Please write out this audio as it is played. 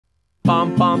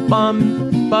bum, bum,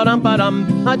 bum, ba-dum,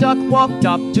 ba-dum. A duck walked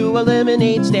up to a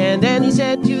lemonade stand, and he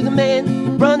said to the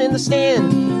man running the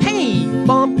stand, "Hey,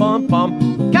 bum, bum,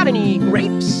 bum, got any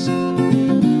grapes?"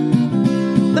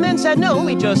 The man said, "No,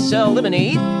 we just sell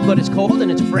lemonade, but it's cold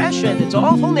and it's fresh and it's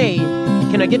all homemade.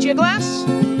 Can I get you a glass?"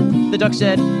 The duck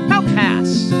said, "I'll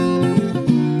pass."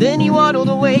 Then he waddled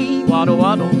away, waddle,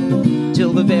 waddle,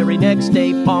 till the very next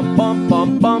day, bum, bum,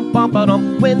 bum, bum, bum,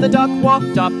 ba-dum. When the duck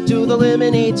walked up to the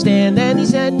lemonade stand, and he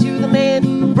said to the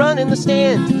man running the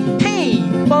stand, "Hey,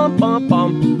 bum, bum,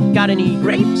 bum, got any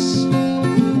grapes?"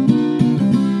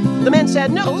 The man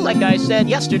said, "No, like I said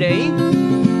yesterday,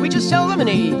 we just sell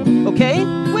lemonade, okay?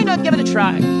 Why not give it a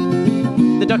try?"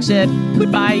 The duck said,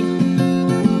 "Goodbye."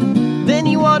 Then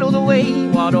he waddled away,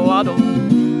 waddle, waddle.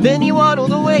 Then he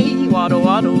waddled away, waddle,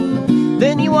 waddle.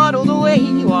 Then he waddled away,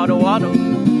 waddle, waddle,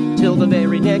 till the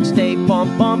very next day, bum,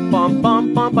 bum, bum,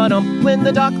 bum, bum, ba-dum. When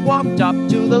the duck walked up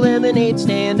to the lemonade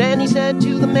stand, and he said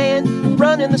to the man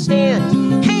running the stand,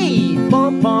 "Hey,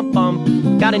 bum, bum, bum,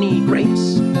 got any grapes?"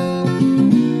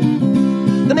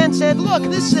 The man said, "Look,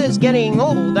 this is getting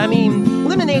old. I mean,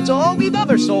 lemonade's all we've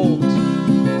ever sold.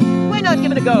 Why not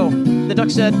give it a go?" The duck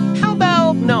said, "How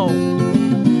about no?"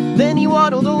 Then he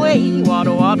waddled away,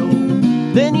 waddle, waddle.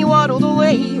 Then he waddled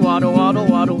away, waddle, waddle,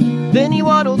 waddle. Then he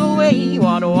waddled away,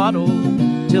 waddle, waddle,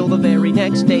 till the very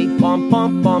next day, bum,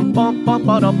 bum, bum, bum, bum,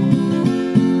 ba-dum.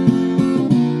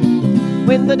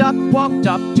 When the duck walked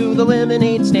up to the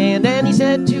lemonade stand, and he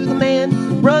said to the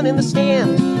man running the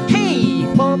stand, "Hey,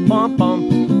 bum, bum,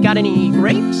 bum, got any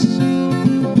grapes?"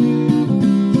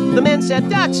 The man said,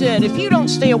 "That's it. If you don't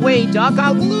stay away, duck,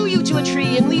 I'll glue you to a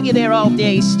tree and leave you there all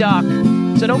day stuck.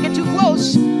 So don't get too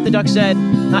close." The duck said,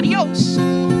 "Adios."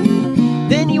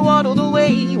 Then he waddled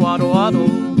away, waddle, waddle.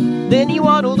 Then he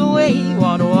waddled away,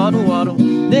 waddle, waddle, waddle.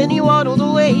 Then he waddled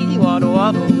away, waddle,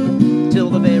 waddle, till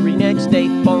the very next day,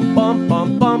 bum, bum,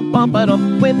 bum, bum, bum,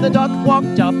 ba-dum. When the duck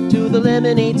walked up to the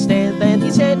lemonade stand, and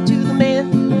he said to the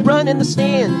man running the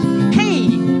stand, "Hey,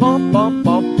 bum, bum,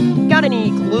 bum, got any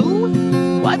glue?"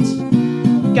 "What?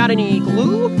 Got any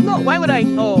glue? No, why would I?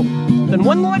 Oh, then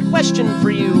one more question for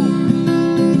you.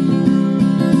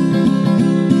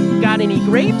 Got any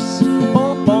grapes?"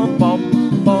 Bum, bum, bum,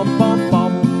 bum, bum,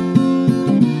 bum.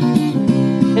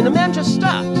 And the man just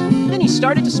stopped. Then he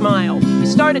started to smile. He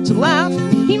started to laugh.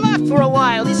 He laughed for a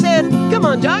while. He said, "Come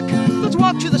on, duck, let's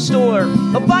walk to the store.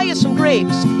 I'll buy you some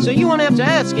grapes, so you won't have to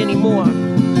ask anymore."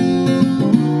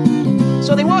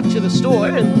 So they walked to the store,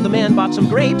 and the man bought some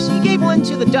grapes. He gave one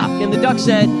to the duck, and the duck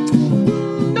said,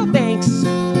 "No thanks.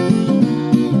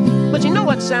 But you know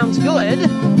what sounds good?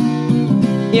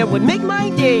 It would make my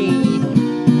day.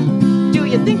 Do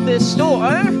you think this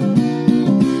store?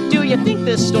 Do you think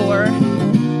this store?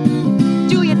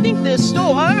 Do you think this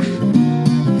store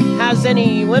has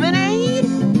any lemonade?"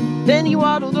 Then he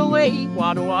waddled away,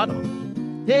 waddle, waddle.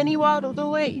 Then he waddled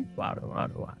away, waddle,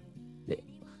 waddle, waddle.